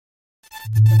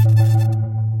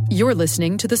You're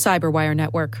listening to the Cyberwire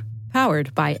Network,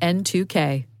 powered by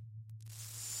N2K.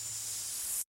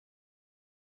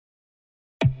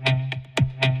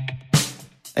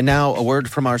 And now a word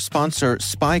from our sponsor,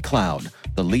 SpyCloud,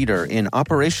 the leader in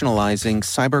operationalizing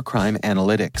cybercrime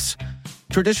analytics.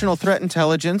 Traditional threat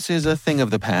intelligence is a thing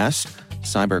of the past.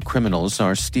 Cyber criminals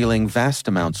are stealing vast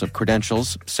amounts of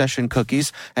credentials, session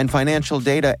cookies, and financial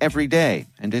data every day,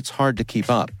 and it's hard to keep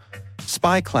up.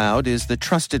 SpyCloud is the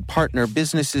trusted partner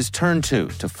businesses turn to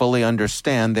fully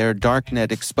understand their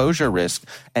darknet exposure risk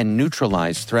and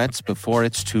neutralize threats before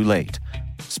it's too late.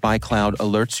 SpyCloud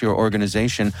alerts your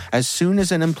organization as soon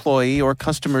as an employee or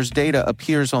customer's data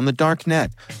appears on the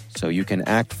darknet, so you can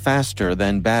act faster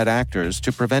than bad actors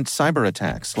to prevent cyber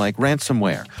attacks like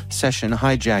ransomware, session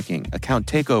hijacking, account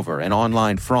takeover, and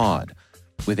online fraud.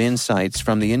 With insights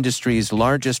from the industry's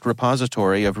largest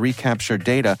repository of recaptured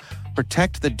data,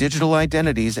 protect the digital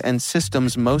identities and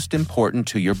systems most important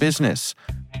to your business.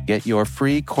 Get your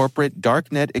free corporate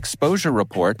darknet exposure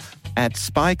report at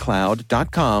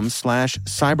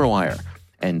spycloud.com/cyberwire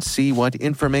and see what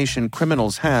information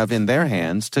criminals have in their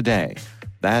hands today.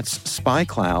 That's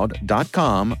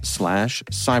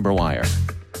spycloud.com/cyberwire.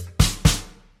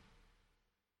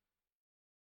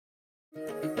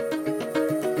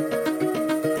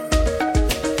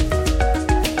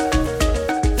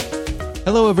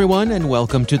 Hello, everyone, and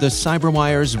welcome to the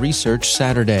CyberWire's Research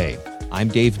Saturday. I'm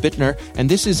Dave Bittner, and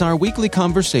this is our weekly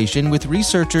conversation with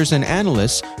researchers and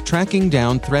analysts tracking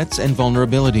down threats and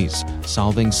vulnerabilities,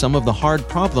 solving some of the hard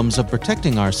problems of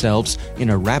protecting ourselves in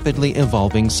a rapidly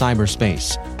evolving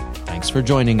cyberspace. Thanks for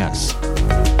joining us.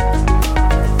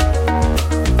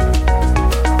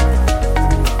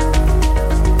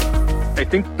 I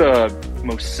think the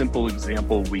most simple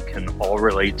example we can all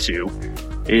relate to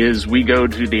is we go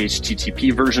to the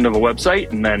HTTP version of a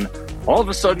website, and then all of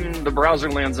a sudden the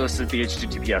browser lands us at the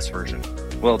HTTPS version.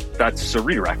 Well, that's a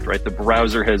redirect, right? The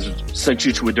browser has sent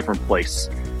you to a different place.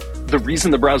 The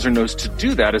reason the browser knows to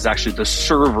do that is actually the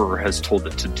server has told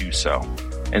it to do so.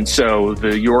 And so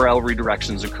the URL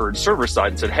redirections occurred server side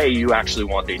and said, hey, you actually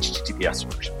want the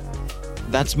HTTPS version.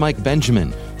 That's Mike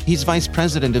Benjamin. He's Vice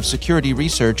President of Security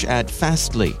Research at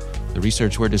Fastly. The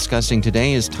research we're discussing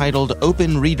today is titled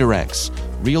Open Redirects,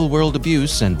 Real-World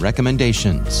Abuse and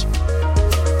Recommendations.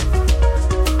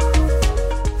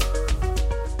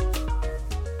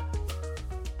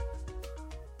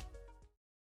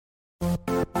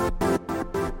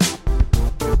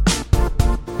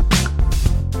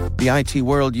 The IT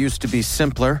world used to be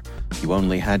simpler. You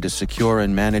only had to secure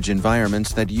and manage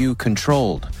environments that you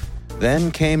controlled.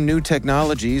 Then came new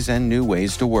technologies and new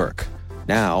ways to work.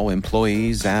 Now,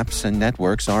 employees, apps, and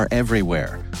networks are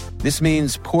everywhere. This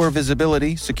means poor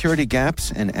visibility, security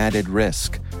gaps, and added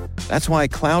risk. That's why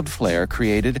Cloudflare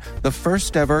created the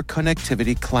first-ever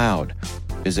connectivity cloud.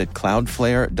 Visit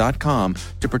cloudflare.com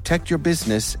to protect your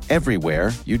business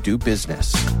everywhere you do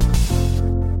business.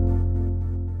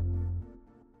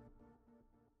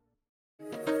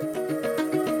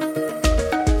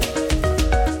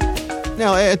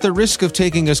 Now, at the risk of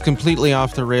taking us completely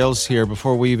off the rails here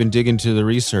before we even dig into the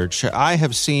research, I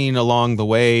have seen along the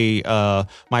way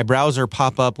my browser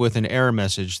pop up with an error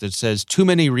message that says too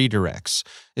many redirects.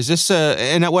 Is this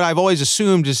and what I've always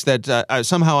assumed is that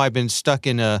somehow I've been stuck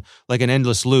in an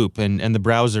endless loop, and the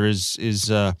browser is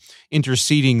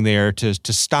interceding there to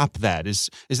stop that.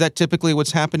 Is that typically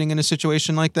what's happening in a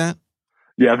situation like that?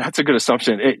 Yeah, that's a good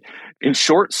assumption. In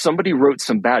short, somebody wrote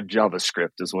some bad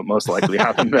JavaScript is what most likely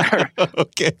happened there.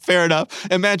 Okay, fair enough.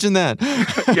 Imagine that.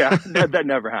 Yeah, that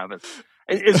never happens.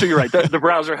 And so you're right. The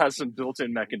browser has some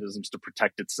built-in mechanisms to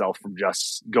protect itself from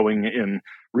just going in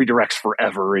redirects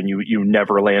forever and you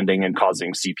never landing and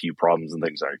causing CPU problems and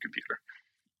things on your computer.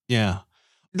 Yeah.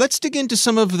 Let's dig into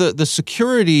some of the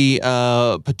security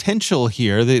potential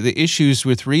here, the issues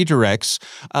with redirects,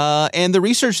 and the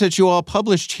research that you all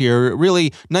published here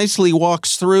really nicely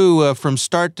walks through from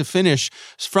start to finish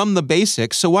from the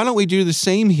basics. So why don't we do the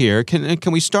same here?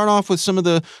 Can we start off with some of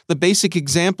the basic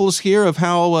examples here of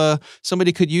how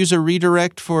somebody could use a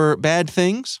redirect for bad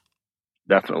things?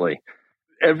 Definitely.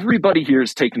 Everybody here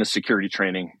has taken a security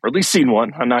training, or at least seen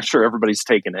one. I'm not sure everybody's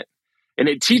taken it. And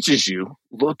it teaches you,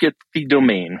 look at the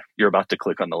domain you're about to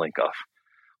click on the link of.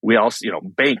 We also,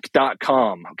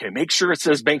 bank.com. Okay, make sure it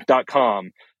says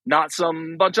bank.com, not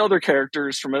some bunch of other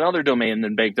characters from another domain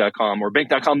than bank.com, or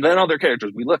bank.com, then other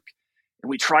characters. We look and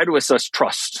we try to assess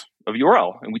trust of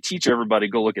URL, and we teach everybody,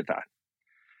 go look at that.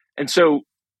 And so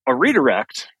a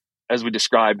redirect, as we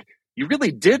described, you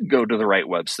really did go to the right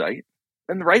website,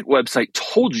 and the right website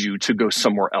told you to go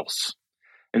somewhere else.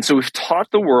 And so we've taught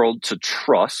the world to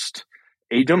trust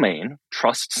a domain,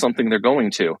 trust something they're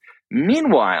going to.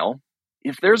 Meanwhile,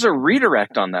 if there's a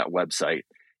redirect on that website,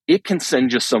 it can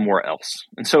send you somewhere else.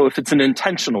 And so if it's an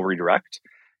intentional redirect,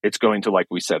 it's going to, like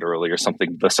we said earlier,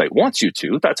 something the site wants you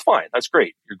to. That's fine. That's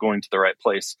great. You're going to the right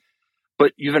place.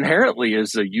 But you've inherently,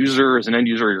 as a user, as an end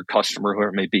user, or your customer, whoever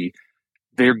it may be,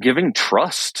 they're giving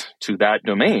trust to that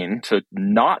domain to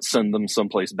not send them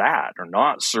someplace bad or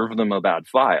not serve them a bad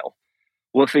file.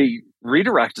 Well, if a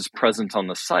redirect is present on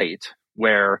the site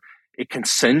where it can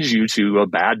send you to a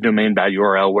bad domain, bad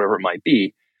URL, whatever it might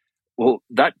be, well,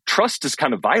 that trust is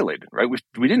kind of violated, right?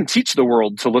 We didn't teach the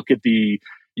world to look at the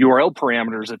URL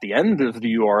parameters at the end of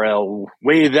the URL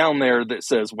way down there that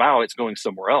says, wow, it's going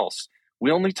somewhere else.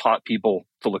 We only taught people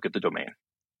to look at the domain.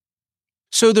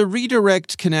 So the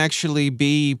redirect can actually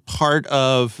be part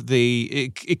of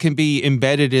it can be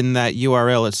embedded in that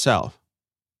URL itself.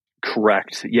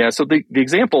 Correct. Yeah. So the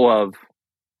example of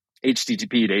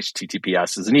HTTP to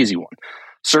HTTPS is an easy one.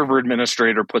 Server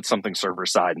administrator puts something server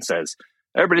side and says,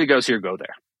 everybody that goes here, go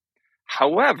there.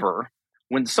 However,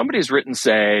 when somebody's written,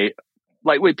 say,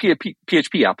 lightweight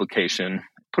PHP application,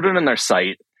 put it on their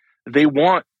site, they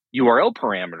want URL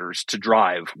parameters to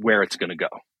drive where it's going to go.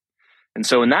 And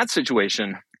so in that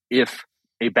situation, if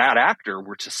a bad actor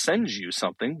were to send you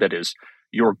something that is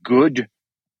your good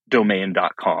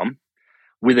domain.com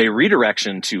with a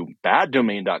redirection to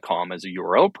baddomain.com as a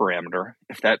URL parameter,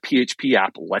 if that PHP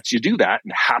app lets you do that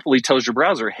and happily tells your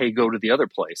browser, hey, go to the other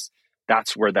place,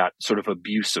 that's where that sort of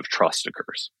abuse of trust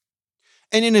occurs.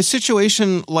 And in a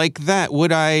situation like that,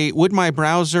 would my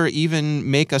browser even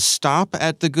make a stop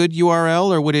at the good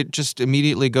URL, or would it just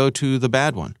immediately go to the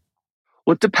bad one?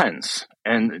 Well, it depends.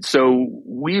 And so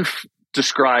we've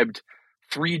described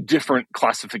 3 different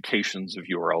classifications of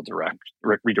URL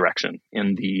redirection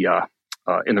in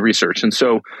the research. And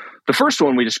so the first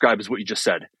one we describe is what you just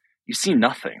said. You see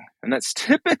nothing. And that's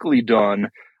typically done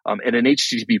at an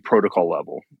HTTP protocol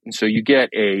level. And so you get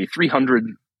a 300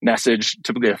 message,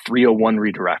 typically a 301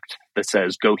 redirect that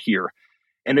says, go here.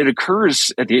 And it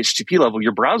occurs at the HTTP level.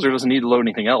 Your browser doesn't need to load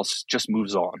anything else, just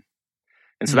moves on.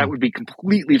 And so that would be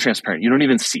completely transparent. You don't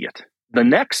even see it. The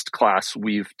next class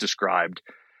we've described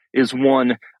is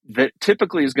one that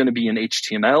typically is going to be in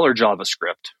HTML or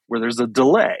JavaScript where there's a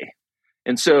delay.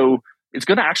 And so it's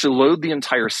going to actually load the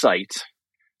entire site.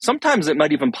 Sometimes it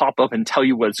might even pop up and tell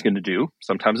you what it's going to do.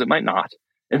 Sometimes it might not.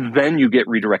 And then you get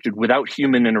redirected without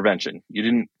human intervention. You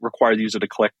didn't require the user to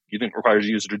click. You didn't require the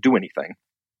user to do anything.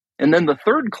 And then the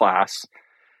third class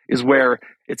is where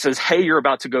it says, hey, you're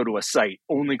about to go to a site.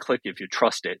 Only click if you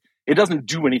trust it. It doesn't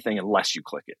do anything unless you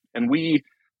click it. And we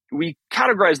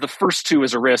categorize the first 2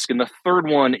 as a risk. And the third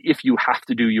one, if you have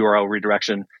to do URL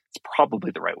redirection, it's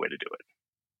probably the right way to do it.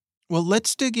 Well,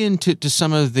 let's dig into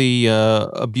some of the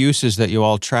abuses that you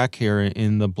all track here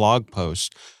in the blog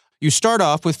post. You start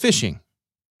off with phishing.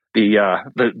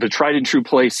 The tried and true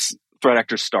place threat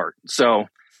actors start. So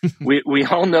we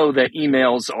all know that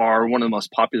emails are one of the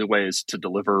most popular ways to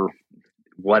deliver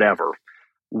whatever.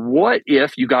 What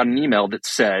if you got an email that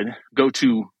said, go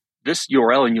to this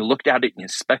URL, and you looked at it and you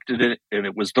inspected it and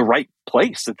it was the right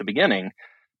place at the beginning,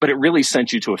 but it really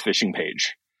sent you to a phishing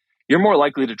page? You're more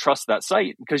likely to trust that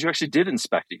site because you actually did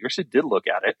inspect it. You actually did look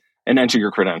at it and enter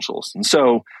your credentials. And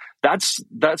so that's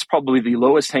probably the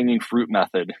lowest hanging fruit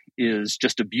method, is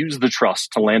just abuse the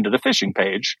trust to land at a phishing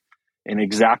page, an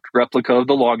exact replica of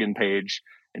the login page,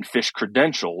 and phish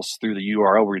credentials through the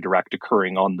URL redirect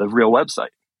occurring on the real website.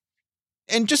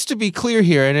 And just to be clear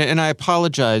here, and I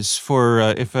apologize for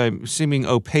if I'm seeming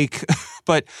opaque,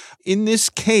 but in this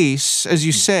case, as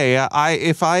you say,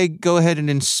 if I go ahead and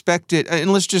inspect it,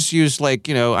 and let's just use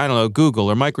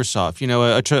Google or Microsoft,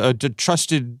 a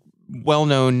trusted,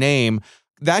 well-known name,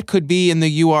 that could be in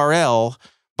the URL,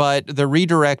 but the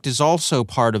redirect is also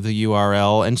part of the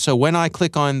URL. And so when I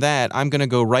click on that, I'm going to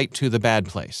go right to the bad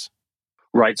place.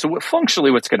 Right. So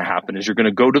functionally what's going to happen is you're going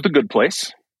to go to the good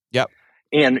place. Yep.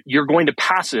 And you're going to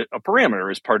pass it a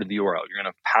parameter as part of the URL. You're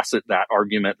going to pass it that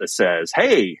argument that says,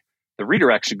 hey, the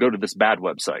redirect should go to this bad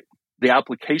website. The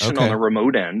application on the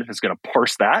remote end is going to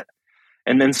parse that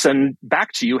and then send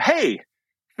back to you, hey,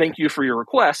 thank you for your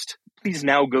request. Please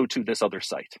now go to this other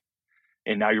site.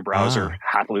 And now your browser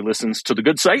happily listens to the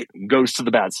good site and goes to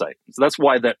the bad site. So that's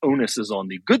why that onus is on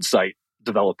the good site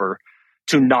developer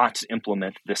to not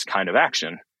implement this kind of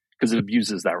action, because it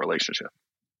abuses that relationship.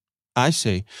 I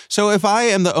see. So if I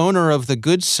am the owner of the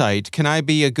good site, can I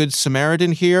be a good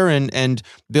Samaritan here and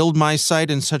build my site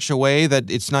in such a way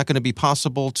that it's not going to be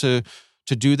possible to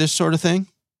do this sort of thing?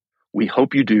 We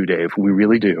hope you do, Dave. We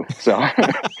really do. So,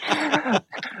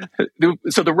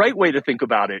 so the right way to think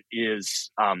about it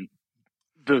is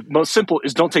The most simple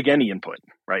is don't take any input,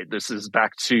 right? This is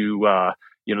back to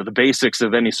the basics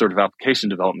of any sort of application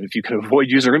development. If you can avoid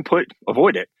user input,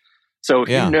 avoid it. So if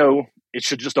you know it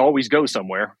should just always go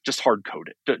somewhere, just hard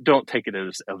code it. Don't take it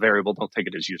as a variable. Don't take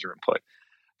it as user input.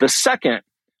 The second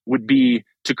would be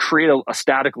to create a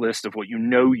static list of what you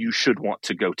know you should want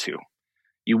to go to.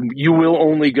 You will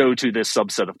only go to this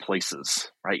subset of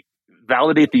places, right?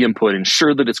 Validate the input,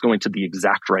 ensure that it's going to the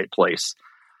exact right place.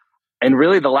 And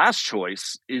really the last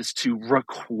choice is to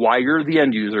require the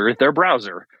end user at their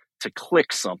browser to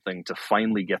click something to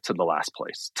finally get to the last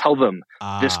place. Tell them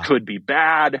this could be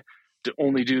bad, to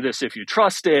only do this if you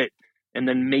trust it, and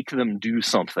then make them do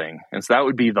something. And so that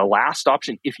would be the last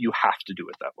option if you have to do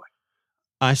it that way.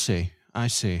 I see.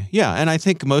 Yeah, and I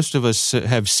think most of us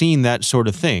have seen that sort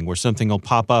of thing where something will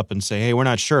pop up and say, hey, we're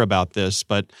not sure about this,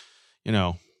 but,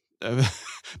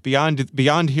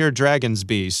 beyond here dragons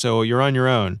be, so you're on your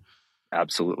own.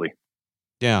 Absolutely.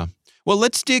 Yeah. Well,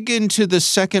 let's dig into the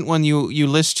second one you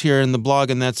list here in the blog,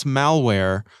 and that's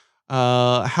malware.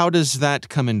 How does that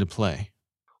come into play?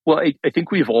 Well, I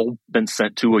think we've all been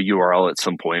sent to a URL at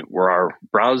some point where our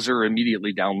browser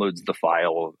immediately downloads the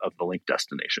file of the link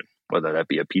destination, whether that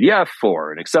be a PDF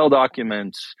or an Excel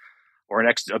document or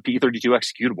a P32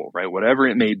 executable, right? Whatever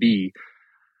it may be.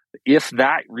 If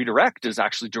that redirect is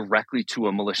actually directly to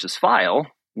a malicious file,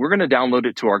 we're going to download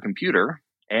it to our computer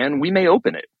and we may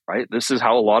open it, right? This is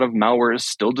how a lot of malware is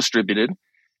still distributed.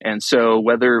 And so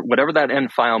whatever that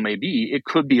end file may be, it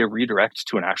could be a redirect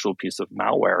to an actual piece of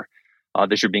malware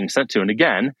that you're being sent to. And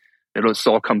again, it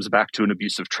all comes back to an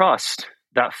abuse of trust.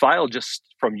 That file, just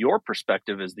from your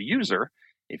perspective as the user,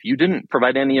 if you didn't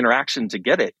provide any interaction to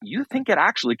get it, you think it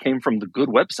actually came from the good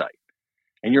website.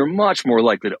 And you're much more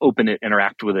likely to open it,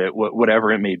 interact with it,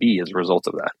 whatever it may be as a result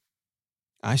of that.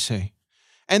 I see.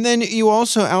 And then you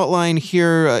also outline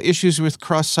here issues with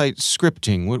cross-site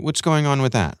scripting. What's going on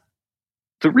with that?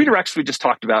 The redirects we just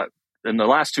talked about in the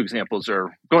last two examples are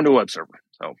going to a web server.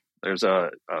 So there's a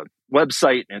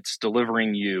website, and it's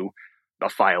delivering you a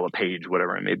file, a page,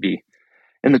 whatever it may be.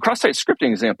 In the cross-site scripting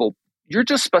example, you're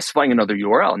just specifying another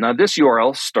URL. Now, this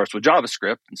URL starts with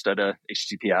JavaScript instead of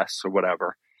HTTPS or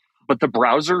whatever, but the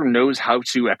browser knows how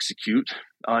to execute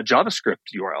JavaScript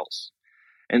URLs.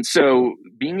 And so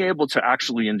being able to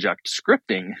actually inject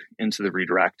scripting into the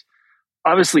redirect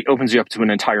obviously opens you up to an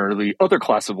entirely other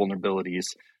class of vulnerabilities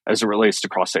as it relates to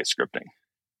cross-site scripting.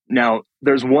 Now,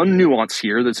 there's one nuance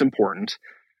here that's important.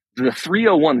 The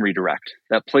 301 redirect,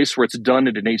 that place where it's done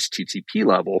at an HTTP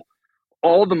level,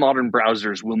 all the modern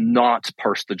browsers will not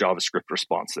parse the JavaScript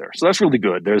response there. So that's really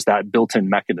good. There's that built-in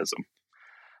mechanism.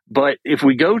 But if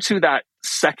we go to that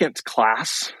second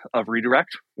class of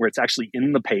redirect, where it's actually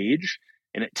in the page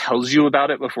and it tells you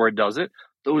about it before it does it,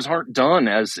 those aren't done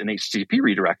as an HTTP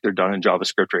redirect. They're done in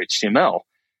JavaScript or HTML.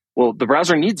 Well, the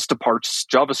browser needs to parse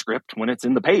JavaScript when it's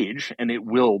in the page, and it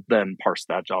will then parse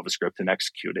that JavaScript and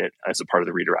execute it as a part of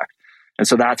the redirect. And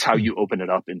so that's how you open it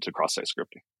up into cross-site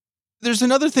scripting. There's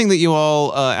another thing that you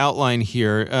all outline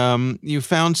here. You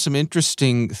found some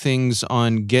interesting things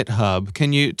on GitHub.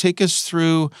 Can you take us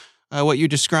through what you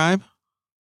describe?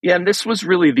 Yeah, and this was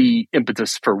really the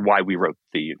impetus for why we wrote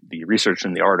the research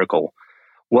in the article.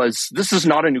 This is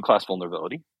not a new class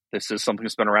vulnerability. This is something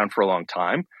that's been around for a long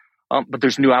time. But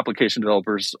there's new application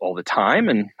developers all the time,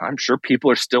 and I'm sure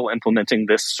people are still implementing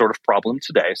this sort of problem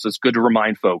today. So it's good to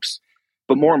remind folks.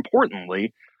 But more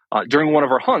importantly, during one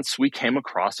of our hunts, we came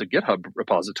across a GitHub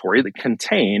repository that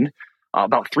contained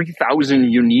about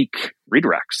 3,000 unique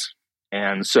redirects.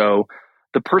 And so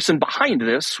the person behind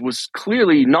this was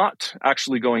clearly not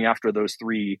actually going after those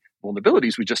three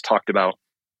vulnerabilities we just talked about,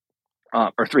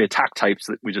 or three attack types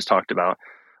that we just talked about,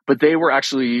 but they were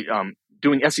actually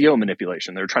doing SEO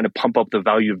manipulation. They were trying to pump up the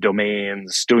value of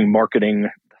domains, doing marketing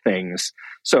things.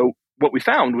 So what we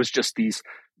found was just these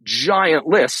giant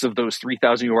lists of those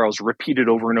 3,000 URLs repeated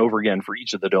over and over again for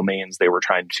each of the domains they were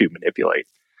trying to manipulate.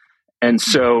 And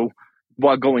so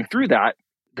while going through that,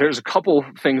 there's a couple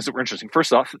things that were interesting.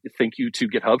 First off, thank you to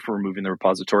GitHub for removing the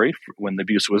repository when the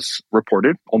abuse was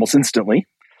reported almost instantly.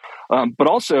 But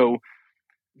also,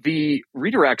 the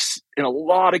redirects in a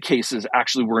lot of cases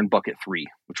actually were in bucket 3,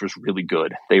 which was really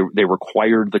good. They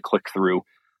required the click-through,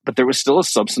 but there was still a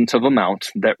substantive amount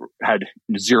that had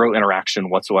zero interaction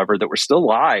whatsoever that were still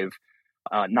live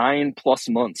 9+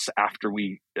 months after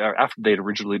they'd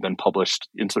originally been published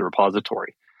into the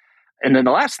repository. And then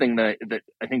the last thing that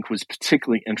I think was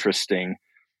particularly interesting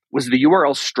was the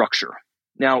URL structure.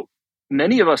 Now,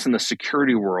 many of us in the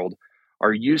security world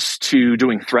are used to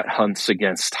doing threat hunts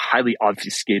against highly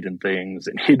obfuscated things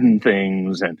and hidden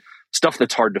things and stuff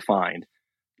that's hard to find.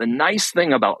 The nice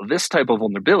thing about this type of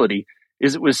vulnerability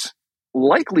is it was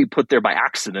likely put there by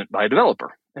accident by a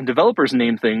developer. And developers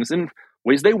name things in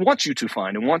ways they want you to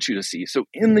find and want you to see. So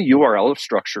in the URL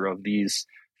structure of these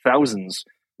thousands,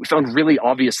 we found really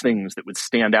obvious things that would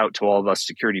stand out to all of us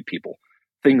security people.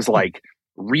 Things like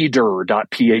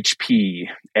reader.php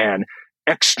and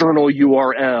external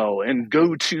URL and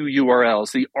go-to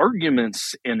URLs. The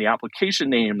arguments and the application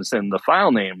names and the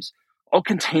file names all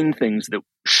contain things that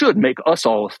should make us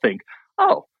all think,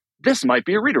 oh, this might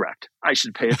be a redirect. I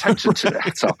should pay attention to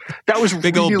that. So that was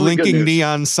big really old blinking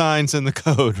neon signs in the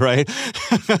code, right?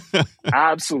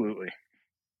 Absolutely.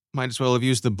 Might as well have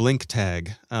used the blink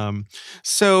tag.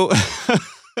 So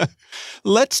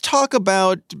let's talk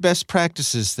about best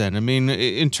practices then. I mean,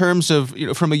 in terms of,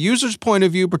 from a user's point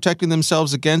of view, protecting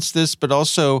themselves against this, but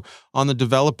also on the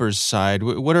developer's side,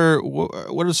 what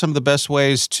are some of the best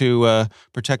ways to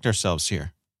protect ourselves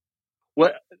here?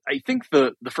 Well, I think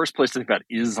the first place to think about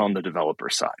is on the developer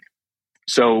side.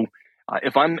 So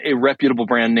if I'm a reputable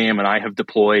brand name and I have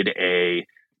deployed a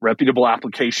reputable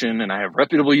application and I have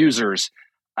reputable users,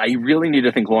 I really need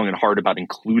to think long and hard about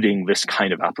including this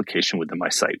kind of application within my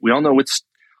site. We all know it's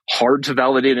hard to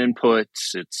validate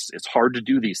inputs. It's hard to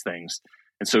do these things.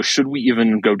 And so should we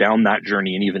even go down that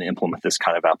journey and even implement this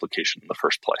kind of application in the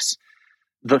first place?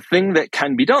 The thing that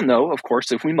can be done, though, of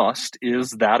course, if we must,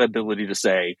 is that ability to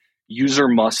say, user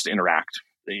must interact.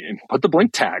 Put the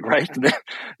blink tag, right?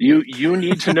 You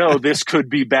need to know this could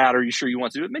be bad. Are you sure you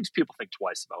want to do it? It makes people think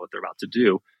twice about what they're about to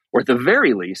do, or at the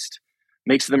very least,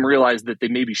 makes them realize that they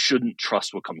maybe shouldn't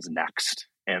trust what comes next.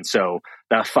 And so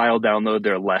that file download,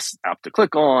 they're less apt to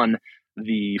click on.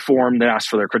 The form that asks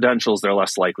for their credentials, they're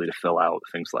less likely to fill out,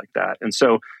 things like that. And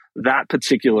so that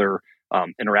particular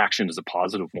interaction is a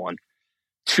positive one.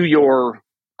 To your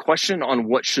question on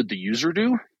what should the user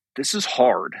do, this is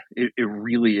hard. It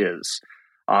really is.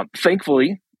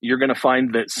 Thankfully, you're going to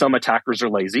find that some attackers are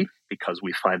lazy, because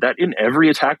we find that in every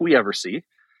attack we ever see.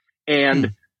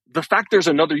 And the fact there's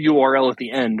another URL at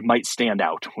the end might stand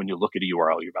out when you look at a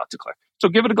URL you're about to click. So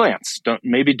give it a glance.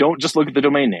 Don't just look at the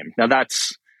domain name. Now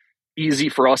that's easy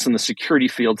for us in the security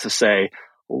field to say,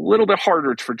 a little bit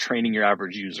harder for training your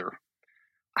average user.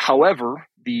 However,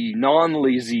 the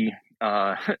non-lazy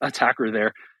attacker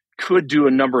there could do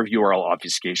a number of URL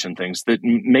obfuscation things that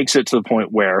makes it to the point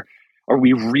where, are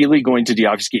we really going to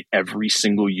deobfuscate every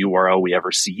single URL we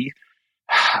ever see?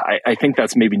 I think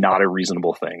that's maybe not a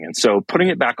reasonable thing. And so putting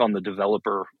it back on the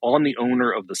developer, on the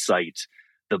owner of the site,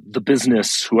 the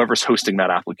business, whoever's hosting that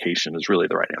application, is really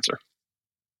the right answer.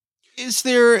 Is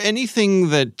there anything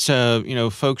that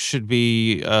folks should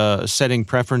be setting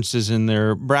preferences in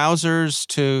their browsers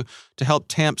to help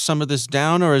tamp some of this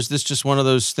down, or is this just one of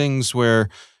those things where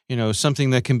something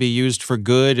that can be used for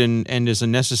good and is a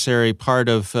necessary part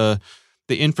of the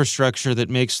infrastructure that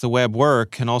makes the web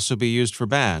work can also be used for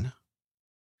bad?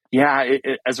 Yeah,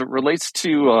 as it relates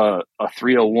to a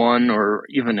 301 or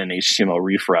even an HTML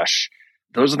refresh,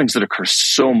 those are things that occur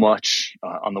so much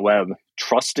on the web.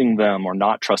 Trusting them or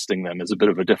not trusting them is a bit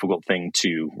of a difficult thing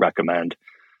to recommend.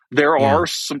 There are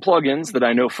some plugins that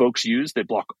I know folks use that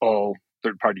block all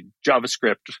third-party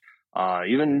JavaScript,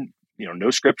 even no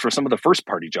script for some of the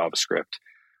first-party JavaScript.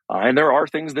 And there are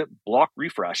things that block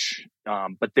refresh,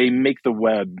 but they make the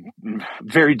web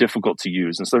very difficult to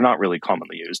use, and so they're not really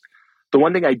commonly used. The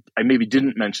one thing I maybe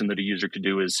didn't mention that a user could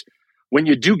do is, when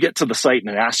you do get to the site and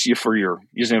it asks you for your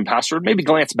username and password, maybe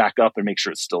glance back up and make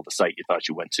sure it's still the site you thought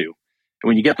you went to. And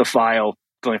when you get the file,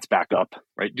 glance back up,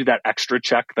 right? Do that extra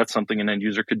check. That's something an end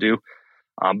user could do.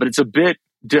 But it's a bit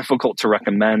difficult to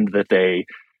recommend that they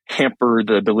hamper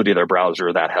the ability of their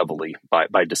browser that heavily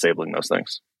by disabling those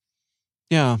things.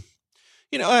 Yeah.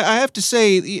 I have to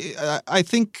say, I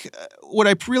think what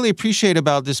I really appreciate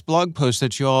about this blog post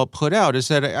that you all put out is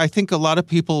that I think a lot of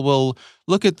people will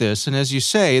look at this, and as you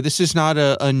say, this is not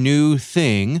a new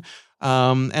thing.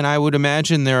 And I would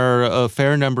imagine there are a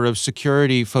fair number of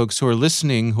security folks who are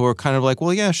listening who are kind of like,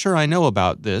 well, yeah, sure, I know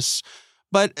about this.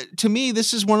 But to me,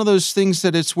 this is one of those things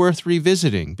that it's worth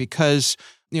revisiting, because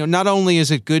not only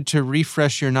is it good to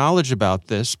refresh your knowledge about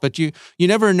this, but you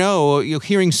never know,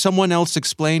 hearing someone else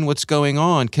explain what's going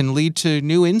on can lead to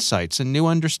new insights and new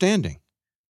understanding.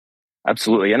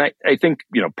 Absolutely. And I think,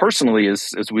 personally,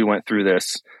 as we went through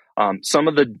this, some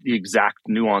of the exact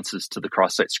nuances to the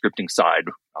cross-site scripting side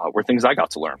were things I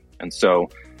got to learn. And so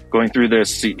going through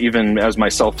this, even as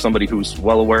myself, somebody who's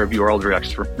well aware of URL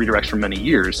redirects for many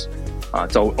years,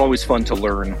 it's always fun to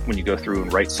learn when you go through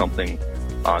and write something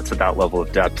to that level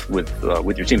of depth with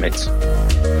your teammates.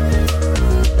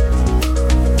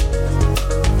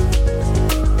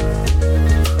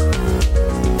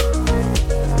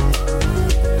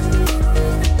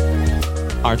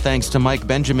 Our thanks to Mike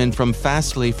Benjamin from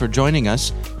Fastly for joining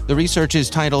us. The research is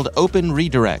titled Open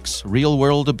Redirects,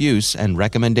 Real-World Abuse and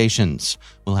Recommendations.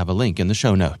 We'll have a link in the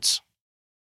show notes.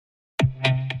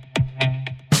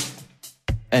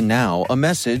 And now, a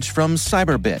message from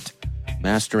Cyberbit.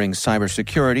 Mastering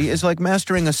cybersecurity is like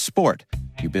mastering a sport.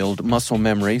 You build muscle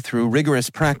memory through rigorous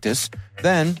practice,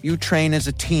 then you train as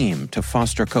a team to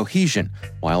foster cohesion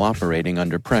while operating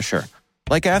under pressure.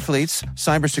 Like athletes,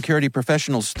 cybersecurity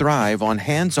professionals thrive on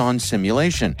hands-on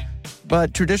simulation.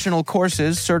 But traditional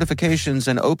courses, certifications,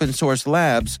 and open-source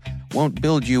labs won't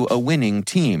build you a winning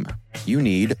team. You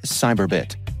need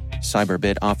Cyberbit.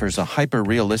 Cyberbit offers a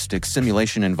hyper-realistic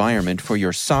simulation environment for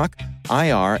your SOC,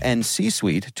 IR, and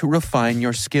C-suite to refine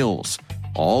your skills,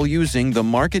 all using the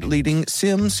market-leading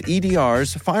SIMs,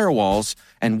 EDRs, firewalls,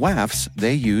 and WAFs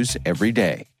they use every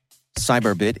day.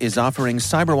 Cyberbit is offering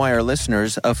CyberWire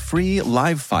listeners a free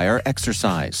live-fire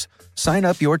exercise. Sign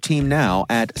up your team now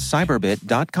at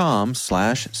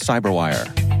cyberbit.com/cyberwire.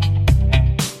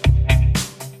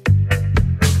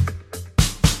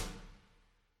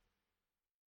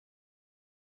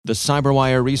 The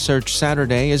CyberWire Research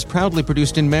Saturday is proudly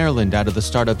produced in Maryland out of the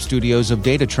startup studios of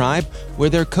Data Tribe, where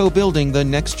they're co-building the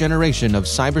next generation of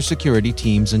cybersecurity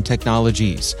teams and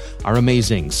technologies. Our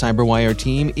amazing CyberWire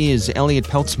team is Elliot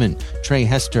Peltzman, Trey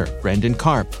Hester, Brendan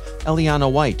Karp,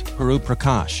 Eliana White, Peru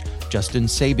Prakash, Justin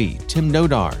Sabi, Tim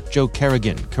Nodar, Joe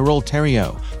Kerrigan, Carol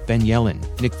Terrio, Ben Yellen,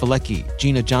 Nick Valecki,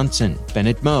 Gina Johnson,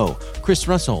 Bennett Moe, Chris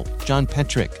Russell, John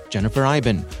Petrick, Jennifer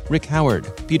Iben, Rick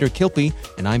Howard, Peter Kilpie,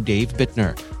 and I'm Dave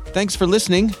Bittner. Thanks for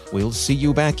listening. We'll see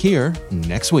you back here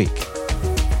next week.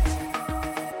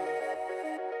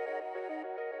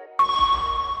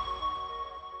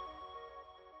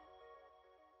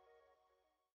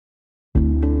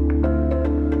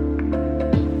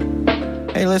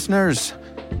 Hey listeners,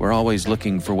 we're always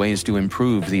looking for ways to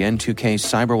improve the N2K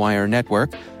CyberWire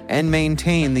network and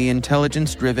maintain the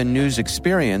intelligence-driven news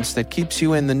experience that keeps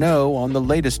you in the know on the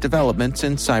latest developments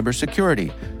in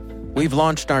cybersecurity. We've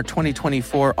launched our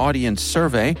 2024 audience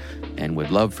survey and would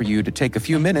love for you to take a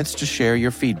few minutes to share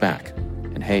your feedback.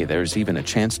 And hey, there's even a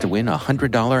chance to win a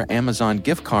 $100 Amazon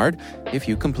gift card if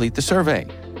you complete the survey.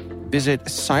 Visit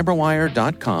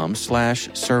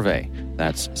cyberwire.com/survey.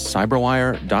 That's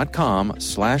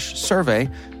cyberwire.com/survey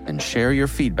and share your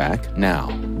feedback now.